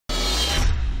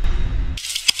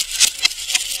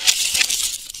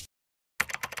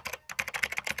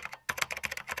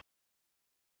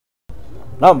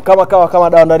Naam, kama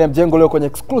dawa ndani ya mjengo leo kwenye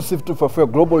exclusive to for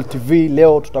Global TV.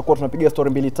 Leo tutakuwa tunapiga story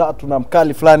 2-3 na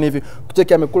mkali fulani hivi.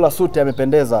 Kucheki amekula suti,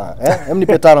 amependeza. Hem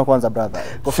nipe tano kwanza brother.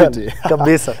 Kofiti.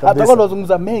 Kabisa. Hata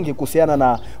tunazungumza mengi kuhusiana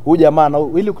na huyu jamaa, na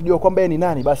ili kujua kwamba yeye ni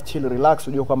nani, basi chill relax,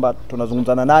 ujue kwamba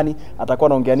tunazungumza na nani, atakuwa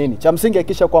anaongea nini. Cha msingi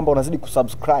hakikisha kwamba unazidi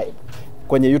kusubscribe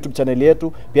kwenye YouTube channel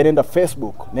yetu, pia nenda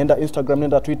Facebook, nenda Instagram,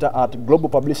 nenda Twitter @Global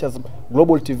Publishers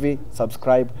Global TV,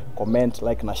 subscribe, comment,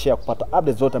 like na share kupata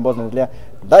updates zote ambazo zinaendelea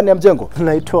ndani ya mjengo.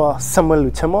 Naitwa Samwel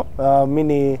Luchemo, mimi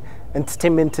ni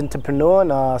entertainment entrepreneur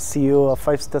na CEO of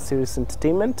 5-Star Series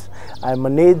Entertainment. I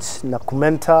manage na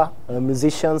kumenta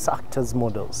musicians, actors,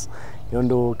 models. Hiyo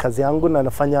ndo kazi yangu, na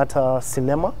nafanya hata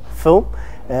cinema, film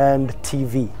and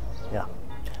TV. Yeah.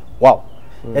 Wow.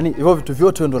 Yaani hivyo vitu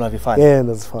vyote ndo unavifanya? Yeah,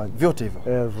 nazifanya. Vyote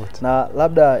hivyo? Yeah, vyote. Na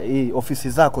labda hii ofisi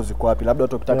zako ziko wapi? Labda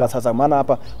watu wakitaka sasa, maana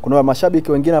hapa kuna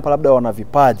mashabiki wengine hapa labda wana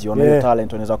vipaji, wana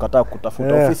talent, wanaweza wakataka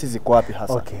kutafuta ofisi ziko wapi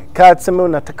hasa? Okay. Kama tuseme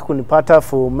unataka kunipata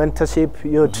for mentorship,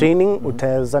 your training,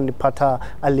 utaweza nipata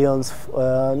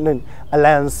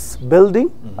Alliance Building,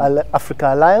 Africa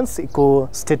Alliance, iko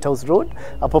State House Road,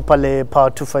 hapo pale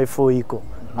Power 254 iko.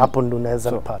 Hapo ndo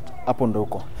unaweza nipata. Hapo ndo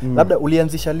uko. Labda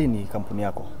ulianzisha lini kampuni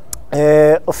yako?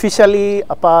 Officially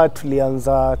hapa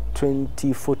tulianza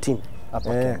 2014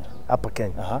 hapa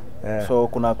Kenya. So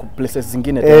kuna places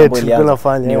zingine tena ambapo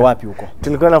ilianza. Ni wapi huko?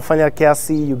 Tulikuwa nafanya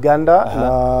kiasi Uganda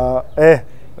na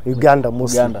Uganda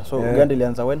mostly. Uganda. So Uganda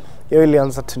ilianza when? Hiyo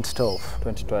ilianza 2012.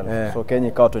 2012. So Kenya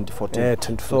ikawa 2014.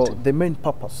 2014. So the main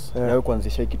purpose ya wewe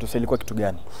kuanzisha hiki kitu ilikuwa kitu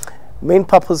gani? Main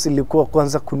purpose ilikuwa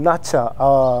kwanza kunacha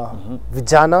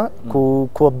vijana,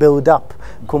 ku build up,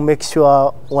 ku make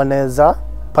sure wanaweza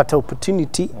pata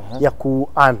opportunity ya ku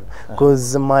earn,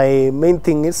 because my main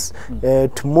thing is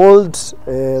to mold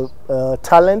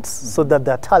talents so that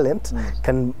their talent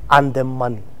can earn them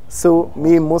money. So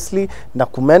me mostly na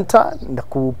kumenta, na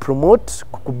kupromote,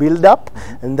 kubuild up,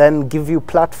 and then give you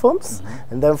platforms,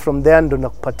 and then from there ndo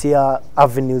nakupatia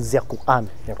avenues ya ku earn.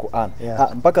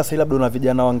 Mpaka sasa labda una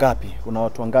vijana wangapi? Una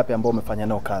watu wangapi ambao umefanya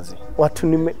nao kazi?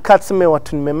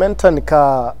 Watu nimementa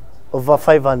nika over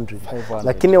 500.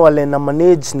 Lakini wale na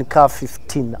manage nika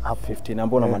 15 hapo. 15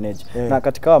 ambao una manage. Na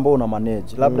katika ambao una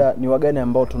manage, labda ni wagani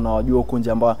ambao tunawajua huko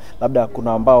nje, ambao labda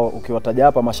kuna ambao ukiwataja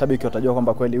hapa mashabiki watajua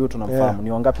kwamba kweli huyu tunamfahamu.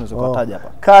 Ni wangapi unaweza kuwataja hapa?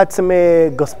 Kama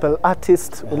gospel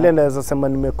artist, ule naweza sema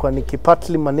nimekuwa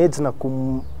nikipatli manage na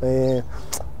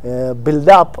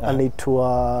build up,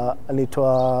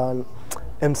 anaitwa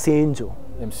MC Angel.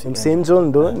 MC Angel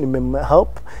ndo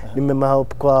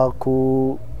nimemhelp kwa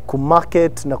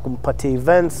market na kumpatia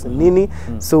events nini,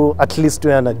 so at least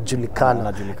we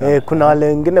anajulikana. Kuna wale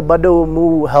wengine bado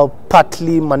mu help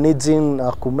partly managing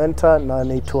na kumenta, na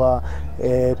anaitwa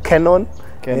Canon.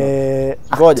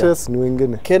 Actors ni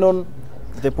wengine. Canon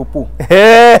the pupu.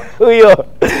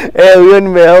 Huyo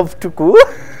nimehelp tu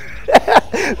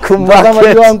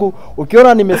kumarket wangu.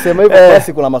 Ukiona nimesema hivyo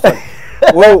basi kuna maswali.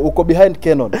 Wewe uko behind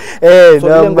Canon.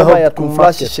 So ile ngoma ya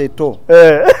tumflash sheto.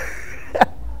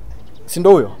 Si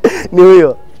ndio huyo? Ni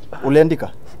huyo. Uliandika?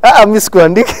 Mimi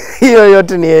sikuandika. Hiyo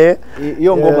yote ni yeye.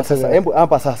 Hiyo ngoma sasa. Hebu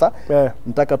hapa sasa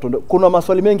nataka kuna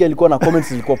maswali mengi yalikuwa na comments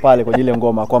zilikuwa pale kwa ile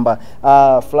ngoma kwamba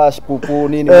flash pupu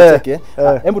nini mteke.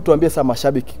 Hebu tuambie sasa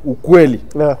mashabiki ukweli.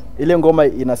 Ile ngoma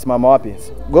inasimama wapi?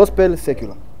 Gospel,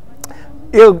 secular?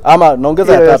 Hiyo ama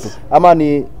naongeza ya tatu ama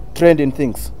ni trending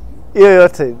things? Hiyo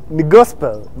yote ni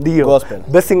gospel, ndio.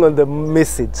 Basing on the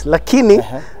message. Lakini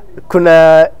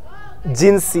kuna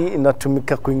jinsi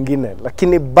inatumika kwingine,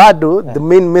 lakini bado the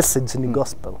main message ni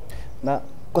gospel. Na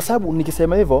kwa sababu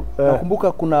nikisema hivyo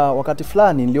nakumbuka kuna wakati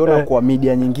fulani niliona kwa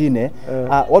media nyingine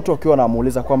watu wakiwa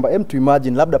wanamuuliza kwamba to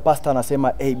imagine labda pastor anasema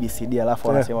ABCD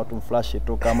alafu anasema tumflash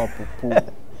tu kama pupu.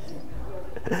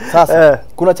 Sasa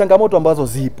kuna changamoto ambazo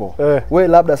zipo. Wewe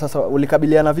labda sasa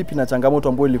ulikabiliana vipi na changamoto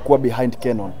ambayo ilikuwa behind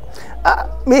Canon?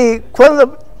 Mimi kwanza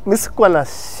sikuwa na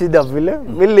shida vile.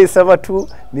 Mimi nilisema tu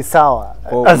ni sawa.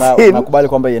 Nakubali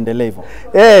kwamba iendelee hivyo.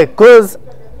 Cause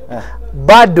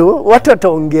bado watu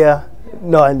wataongea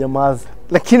na wanyamaza.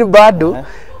 Lakini bado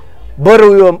bora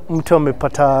huyo mtu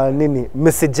amepata nini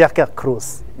message yake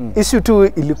across. Issue tu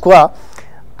ilikuwa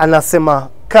anasema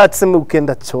tuseme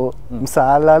ukienda choo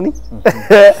msalani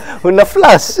una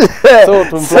flash. So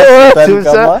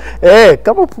tumflash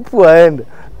kama pupu aende.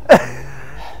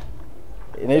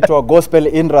 Inaitwa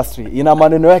gospel industry. Ina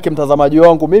maneno yake mtazamaji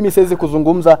wangu. Mimi siwezi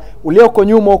kuzungumza ulioko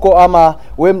nyuma huko, ama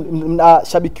wewe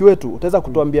shabiki wetu utaweza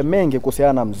kutuambia mengi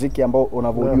kuhusiana na muziki ambao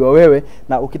unavyojua wewe,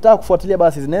 na ukitaka kufuatilia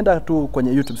basi zinaenda tu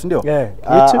kwenye YouTube, si ndio?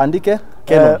 Andike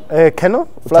Canon. Canon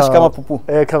flash kama pupu.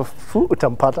 Kama pupu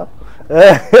utampata.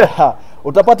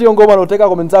 Utapata hiyo ngoma na utaweka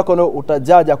comment zako na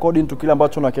utajaja according to kile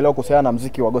ambacho unakielewa kuhusiana na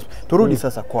muziki wa gospel. Turudi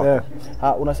sasa kwako.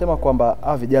 Unasema kwamba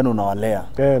vijana unawalea.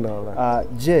 Nawalea.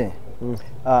 Je,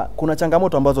 kuna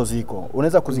changamoto ambazo ziko.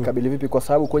 Unaweza kuzikabili vipi, kwa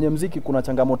sababu kwenye muziki kuna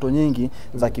changamoto nyingi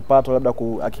za kipato, labda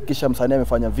kuhakikisha msanii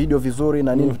amefanya video vizuri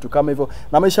na nini vitu kama hivyo,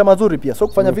 na maisha mazuri pia. Sio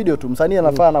kufanya video tu, msanii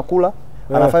anafaa anakula,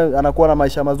 anakuwa na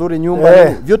maisha mazuri, nyumba,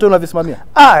 vyote unavisimamia?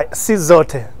 Si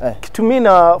zote. Kitu mimi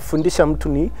nafundisha mtu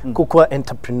ni kukuwa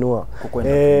entrepreneur.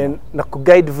 Na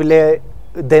kuguide vile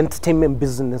the entertainment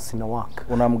business ina work.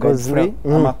 Unamguide free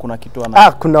ama kuna kitu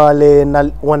kuna wale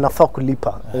wanafaa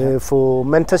kulipa for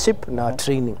mentorship na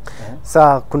training.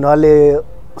 Kuna wale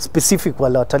specific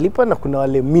wale watalipa na kuna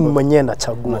wale mimi mwenyewe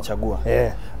nachagua.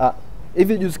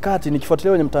 Hivi juzi kati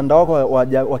nikifuatilia kwenye mtandao wako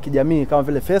wa kijamii kama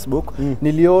vile Facebook,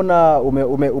 niliona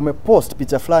umepost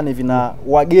picha fulani hivi na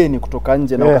wageni kutoka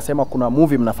nje na ukasema kuna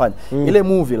movie mnafanya. Ile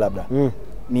movie labda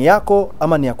ni yako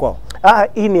ama ni ya kwao?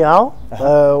 Hii ni yao.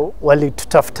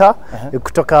 Walitutafuta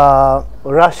kutoka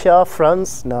Russia,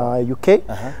 France na UK.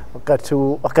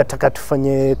 Wakataka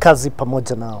tufanye kazi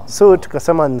pamoja nao. So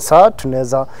tukasema ni sawa,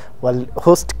 tunaweza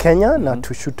host Kenya na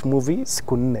to shoot movie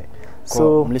siku 4.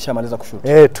 So mlishamaliza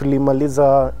kushoot?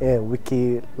 Tulimaliza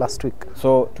wiki last week.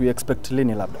 So tu expect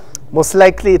lini labda? Most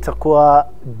likely itakuwa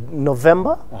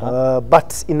November,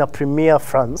 but ina premiere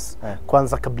France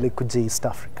kwanza kabla ikuje East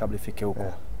Africa, kabla ifike huko.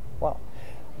 Wow.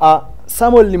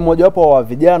 Samwel ni mmoja wapo wa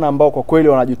vijana ambao kwa kweli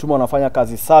wanajituma, wanafanya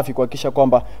kazi safi kuhakikisha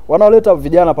kwamba wanaleta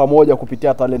vijana pamoja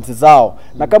kupitia talenti zao.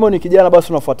 Na kama ni kijana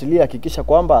basi unafuatilia, hakikisha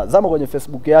kwamba zama kwenye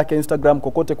Facebook yake, Instagram,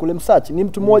 kokote kule msearch. Ni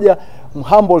mtu mmoja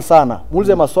humble sana.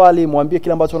 Muulize maswali, mwambie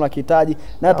kile ambacho unakihitaji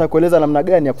na atakueleza namna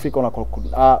gani ya kufika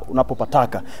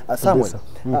unapopataka. Samwel,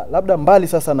 labda mbali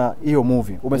sasa na hiyo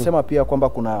movie, umesema pia kwamba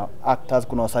kuna actors,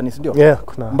 kuna wasanii, ndio?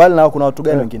 Kuna. Mbali nao kuna watu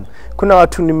gani wengine? Kuna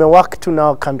watu nimework tu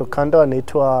nao kando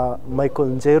anaitwa Michael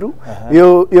Njeru.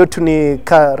 Yo tu ni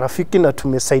rafiki na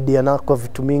tumesaidiana kwa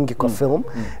vitu mingi kwa film.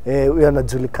 Huyo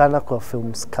anajulikana kwa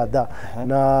films kadhaa.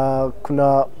 Na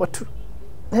kuna watu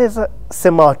naweza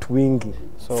sema watu wengi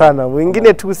sana.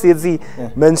 Wengine tu siwezi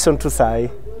mention tu sahi.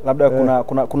 Labda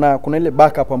kuna ile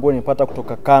backup ambayo unapata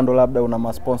kutoka kando, labda una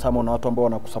masponsor ama una watu ambao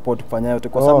wanakusupport kufanya yote,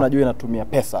 kwa sababu najua inatumia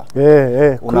pesa.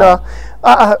 Kuna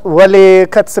wale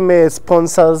katseme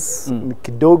sponsors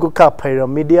kidogo ka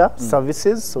Pyramid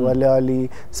Services, wale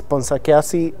sponsor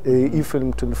kiasi hii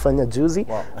film tulifanya juzi.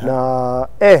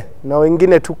 Na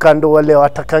wengine tu kando wale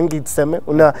watakangi tuseme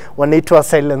wanaitwa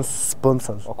silent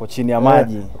sponsors, wako chini ya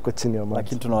maji.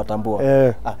 Lakini tunawatambua.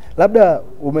 Labda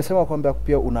umesema kwamba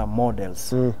pia una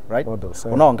models. Right? Models,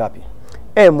 unao ngapi?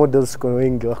 Models kuna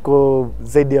wengi, wako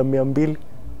zaidi ya 200.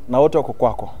 Na wote wako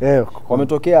kwako?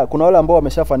 Wametokea, kuna wale ambao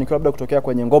wameshafanikiwa labda kutokea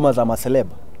kwenye ngoma za maceleb?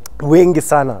 Wengi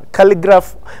sana.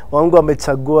 Calligraph wangu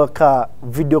wamechagua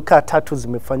video 3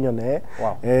 zimefanywa na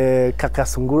kaka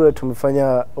Sungura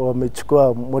tumefanya,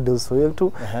 wamechukua models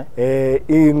wetu.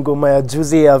 Hii ngoma ya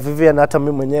juzi ya Vivian hata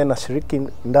mimi mwenyewe nashiriki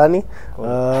ndani.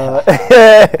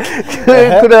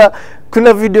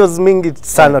 Kuna videos mingi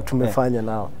sana tumefanya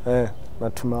nao. Na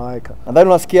tumeweka. Nadhani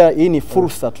unasikia hii ni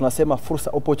fursa, tunasema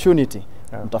fursa, opportunity.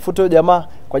 Mtafute huyo jamaa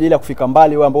kwa ajili ya kufika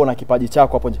mbali, wewe ambao una kipaji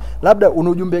chako hapo nje. Labda una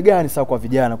ujumbe gani sasa kwa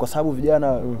vijana, kwa sababu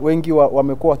vijana wengi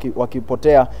wamekuwa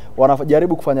wakipotea,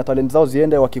 wanajaribu kufanya talent zao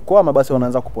ziende, wakikwama basi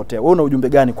wanaanza kupotea. Wewe una ujumbe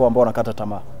gani kwa ambao wanakata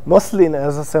tamaa? Mostly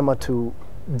naweza sema tu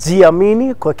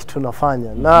jiamini kwa kitu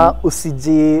unafanya na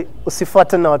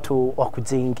usifuate na watu wa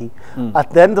kujengi.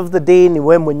 At the end of the day ni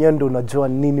wewe mwenyewe ndio unajua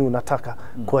nini unataka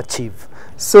kuachieve.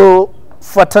 So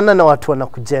fuatana na watu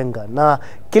wanakujenga, na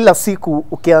kila siku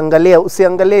ukiangalia,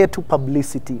 usiangalie tu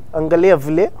publicity, angalia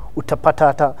vile utapata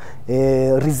hata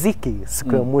riziki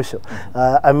siku ya mwisho.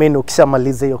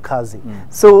 Ukishamaliza hiyo kazi.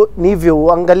 So ni hivyo,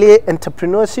 uangalie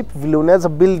entrepreneurship vile unaweza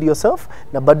build yourself,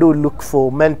 na bado look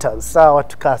for mentors. Sawa,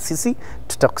 watu kama sisi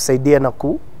tutakusaidia na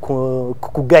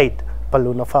kuguide pale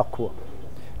unafaa kuwa.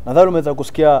 Nadhani umeweza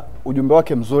kusikia ujumbe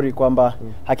wake mzuri kwamba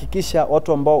hakikisha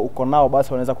watu ambao uko nao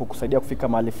basi wanaweza kukusaidia kufika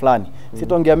mahali fulani.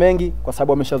 Sitaongea mengi kwa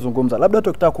sababu ameshazungumza. Labda hata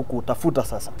ukitaka kukutafuta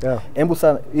sasa. Hebu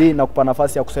sana hii nakupa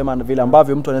nafasi ya kusema vile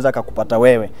ambavyo mtu anaweza akakupata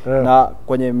wewe. Na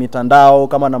kwenye mitandao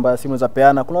kama namba ya simu za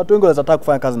peana, kuna watu wengi wanataka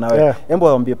kufanya kazi na wewe. Hebu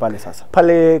waambie pale sasa.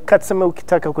 Pale katseme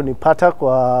ukitaka kunipata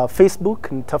kwa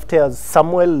Facebook, nitafutia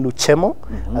Samwel Luchemo,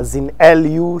 as in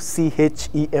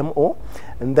Luchemo.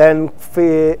 And then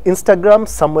Instagram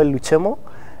Samwel Luchemo,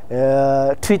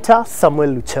 Twitter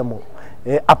Samwel Luchemo.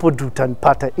 Hapo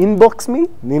utanipata, inbox me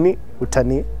nini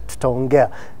tutaongea.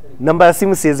 Namba ya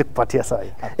simu siwezi kupatia sasa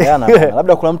hivi.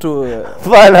 Labda kuna mtu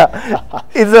bana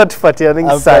hizo tupatia nini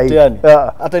sasa hivi.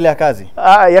 Hata ile ya kazi.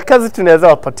 Ya kazi tunaweza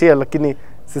wapatia lakini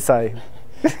si sasa hivi.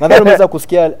 Nadhani umeweza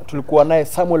kusikia tulikuwa naye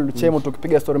Samwel Luchemo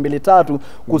tukipiga story 2-3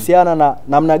 kuhusiana na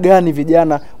namna gani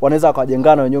vijana wanaweza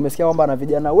kujengana wenyewe. Umesikia kwamba na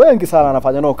vijana wengi sana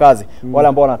wanafanya nao kazi, wale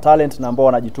ambao wana talent na ambao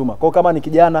wanajituma. Kwa kama ni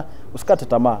kijana usikate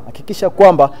tamaa. Hakikisha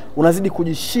kwamba unazidi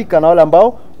kujishika na wale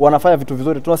ambao wanafanya vitu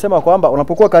vizuri. Tunasema kwamba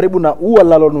unapokuwa karibu na ua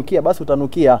lalonukia basi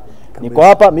utanukia. Niko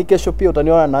hapa, mimi kesho pia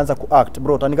utaniona naanza kuact.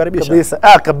 Bro, utanikaribisha? Kabisa.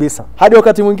 Kabisa. Hadi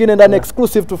wakati mwingine ndani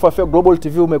exclusive to Fafia Global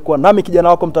TV umekuwa nami kijana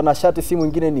wako mtanashati, si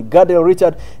mwingine ni Gadel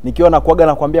Richard, nikiwa na kuaga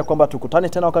na kuambia kwamba tukutane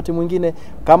tena wakati mwingine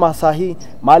kama saa hii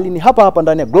mahali ni hapa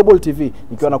ndani ya Global TV,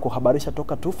 nikiwa na kuhabarisha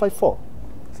toka 254.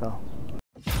 Sawa.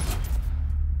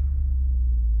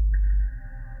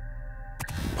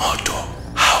 Moto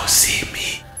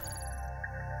hauzimi.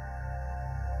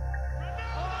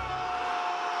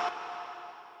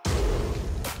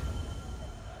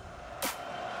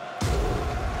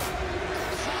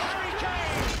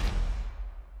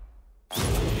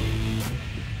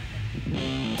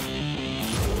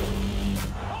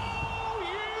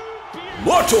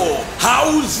 Moto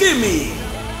hauzimi.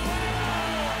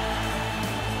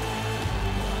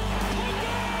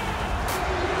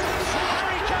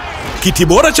 Kiti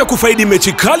bora cha kufaidi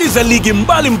mechi kali za ligi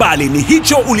mbalimbali ni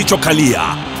hicho ulichokalia.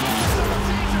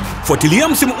 Fuatilia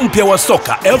msimu mpya wa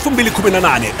soka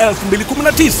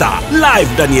 2018-2019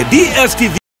 live ndani ya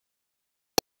DStv.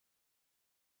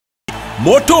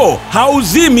 Moto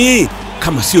hauzimi.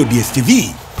 Kama sio DStv,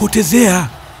 potezea.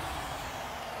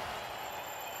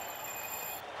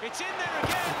 It's in there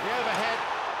again. The overhead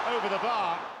over the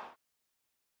bar.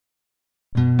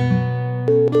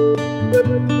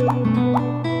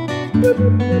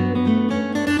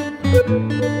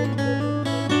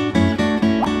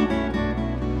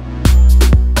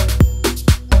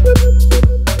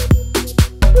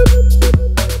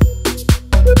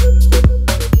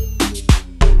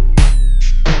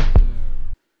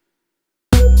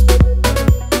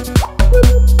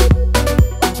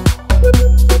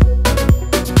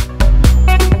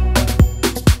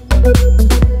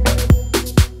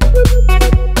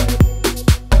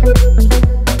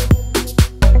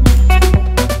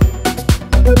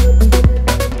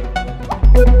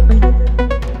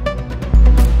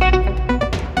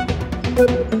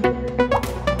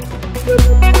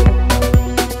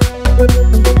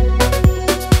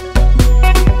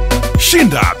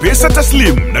 Shinda pesa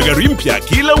taslim na gari mpya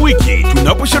kila wiki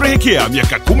tunaposherehekea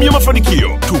miaka 10 ya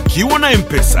mafanikio tukiwa na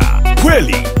M-Pesa.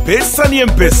 Kweli, pesa ni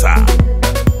M-Pesa.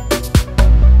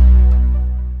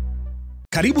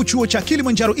 Karibu chuo cha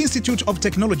Kilimanjaro Institute of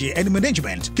Technology and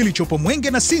Management kilichopo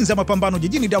Mwenge na Sinza Mapambano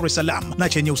jijini Dar es Salaam na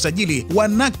chenye usajili wa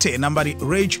NACTE nambari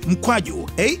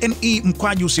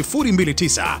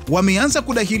REG/ANE/029. Wameanza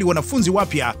kudahili wanafunzi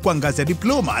wapya kwa ngazi ya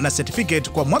diploma na certificate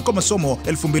kwa mwaka wa masomo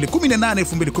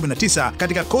 2018-2019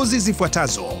 katika kozi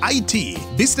zifuatazo: IT,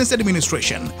 Business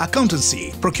Administration,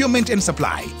 Accountancy, Procurement and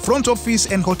Supply, Front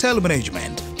Office and Hotel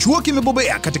Management. Chuo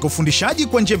kimebobea katika ufundishaji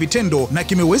kwa njia vitendo na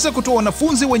kimeweza kutoa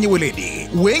wanafunzi wenye weledi.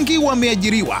 Wengi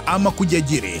wameajiriwa ama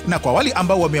kujiajiri, na kwa wale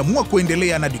ambao wameamua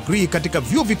kuendelea na degree katika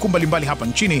vyuo vikuu mbalimbali hapa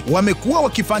nchini wamekuwa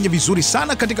wakifanya vizuri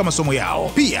sana katika masomo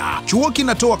yao. Pia chuo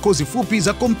kinatoa kozi fupi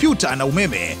za kompyuta na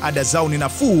umeme. Ada zao ni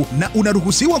nafuu na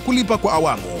unaruhusiwa kulipa kwa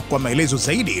awamu. Kwa maelezo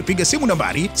zaidi piga simu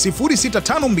nambari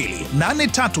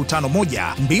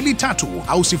 0652835123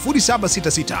 au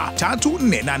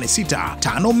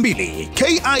 0766348652.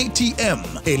 KITM,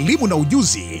 elimu na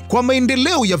ujuzi kwa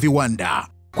maendeleo ya viwanda.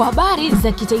 Kwa habari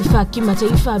za kitaifa,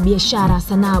 kimataifa, biashara,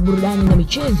 sanaa, burudani na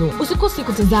michezo, usikose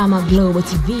kutazama Global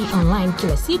TV online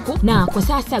kila siku. Na kwa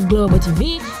sasa Global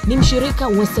TV ni mshirika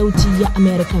wa Sauti ya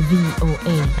Amerika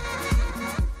VOA.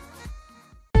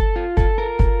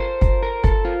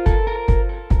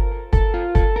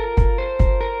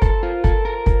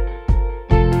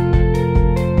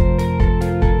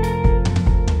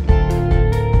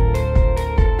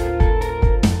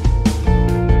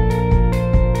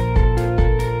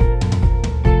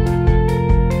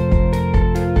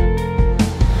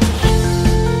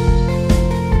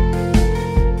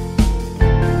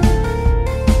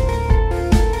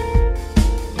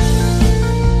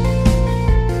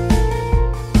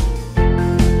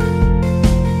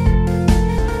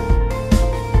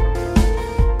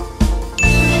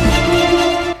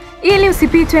 Ili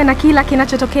usipitwe na kila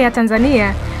kinachotokea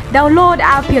Tanzania, download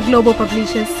app ya Global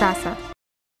Publishers sasa.